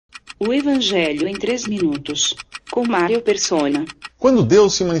O Evangelho em 3 minutos, com Mário Persona. Quando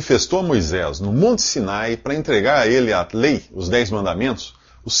Deus se manifestou a Moisés no Monte Sinai para entregar a ele a lei, os 10 mandamentos,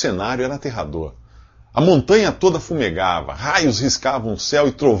 o cenário era aterrador. A montanha toda fumegava, raios riscavam o céu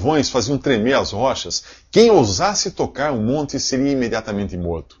e trovões faziam tremer as rochas. Quem ousasse tocar o monte seria imediatamente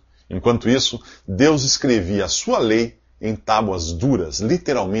morto. Enquanto isso, Deus escrevia a sua lei em tábuas duras,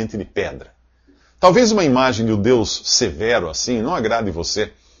 literalmente de pedra. Talvez uma imagem de um Deus severo assim não agrade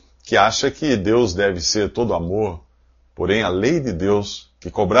você, que acha que Deus deve ser todo amor. Porém, a lei de Deus, que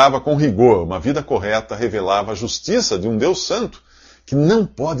cobrava com rigor uma vida correta, revelava a justiça de um Deus santo, que não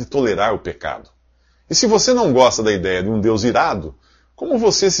pode tolerar o pecado. E se você não gosta da ideia de um Deus irado, como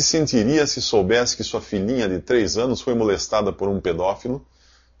você se sentiria se soubesse que sua filhinha de 3 anos foi molestada por um pedófilo?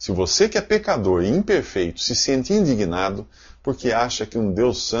 Se você que é pecador e imperfeito se sente indignado porque acha que um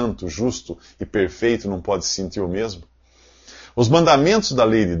Deus santo, justo e perfeito não pode se sentir o mesmo? Os mandamentos da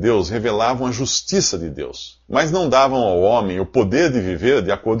lei de Deus revelavam a justiça de Deus, mas não davam ao homem o poder de viver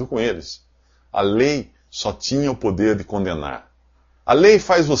de acordo com eles. A lei só tinha o poder de condenar. A lei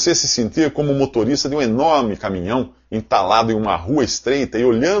faz você se sentir como o motorista de um enorme caminhão entalado em uma rua estreita e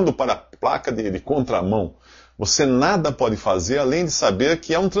olhando para a placa de contramão. Você nada pode fazer além de saber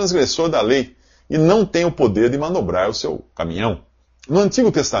que é um transgressor da lei e não tem o poder de manobrar o seu caminhão. No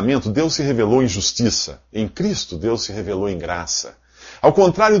Antigo Testamento, Deus se revelou em justiça. Em Cristo, Deus se revelou em graça. Ao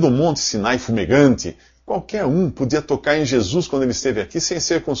contrário do Monte Sinai fumegante, qualquer um podia tocar em Jesus quando ele esteve aqui sem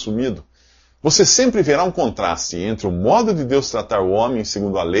ser consumido. Você sempre verá um contraste entre o modo de Deus tratar o homem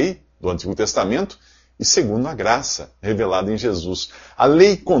segundo a lei do Antigo Testamento e segundo a graça revelada em Jesus. A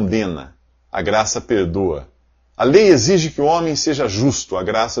lei condena, a graça perdoa. A lei exige que o homem seja justo, a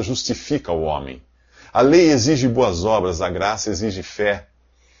graça justifica o homem. A lei exige boas obras, a graça exige fé.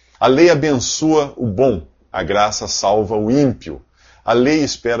 A lei abençoa o bom, a graça salva o ímpio. A lei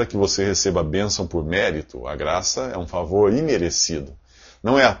espera que você receba a bênção por mérito, a graça é um favor imerecido.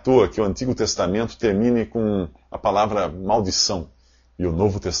 Não é à toa que o Antigo Testamento termine com a palavra maldição e o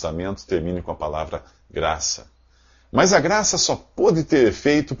Novo Testamento termine com a palavra graça. Mas a graça só pôde ter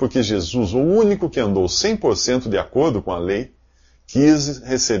efeito porque Jesus, o único que andou 100% de acordo com a lei, quis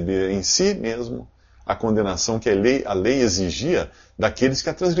receber em si mesmo a condenação que a lei exigia daqueles que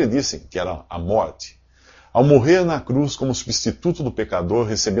a transgredissem, que era a morte. Ao morrer na cruz como substituto do pecador,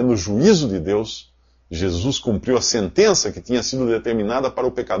 recebendo o juízo de Deus, Jesus cumpriu a sentença que tinha sido determinada para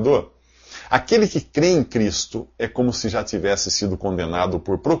o pecador. Aquele que crê em Cristo é como se já tivesse sido condenado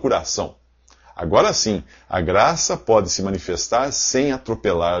por procuração. Agora sim, a graça pode se manifestar sem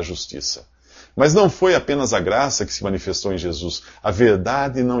atropelar a justiça. Mas não foi apenas a graça que se manifestou em Jesus. A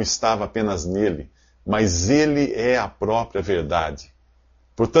verdade não estava apenas nele, mas ele é a própria verdade.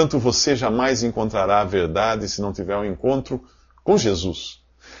 Portanto, você jamais encontrará a verdade se não tiver um encontro com Jesus.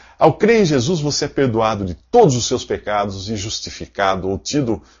 Ao crer em Jesus, você é perdoado de todos os seus pecados e justificado ou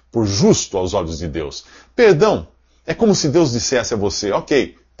tido por justo aos olhos de Deus. Perdão é como se Deus dissesse a você,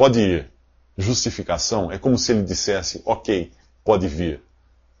 ok, pode ir. Justificação é como se ele dissesse, ok, pode vir.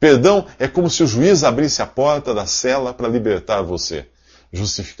 Perdão é como se o juiz abrisse a porta da cela para libertar você.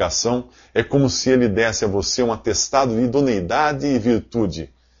 Justificação é como se ele desse a você um atestado de idoneidade e virtude.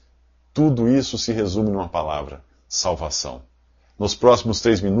 Tudo isso se resume numa palavra: salvação. Nos próximos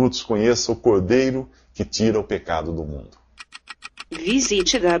 3 minutos, conheça o Cordeiro que tira o pecado do mundo.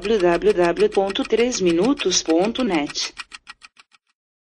 Visite www.3minutos.net.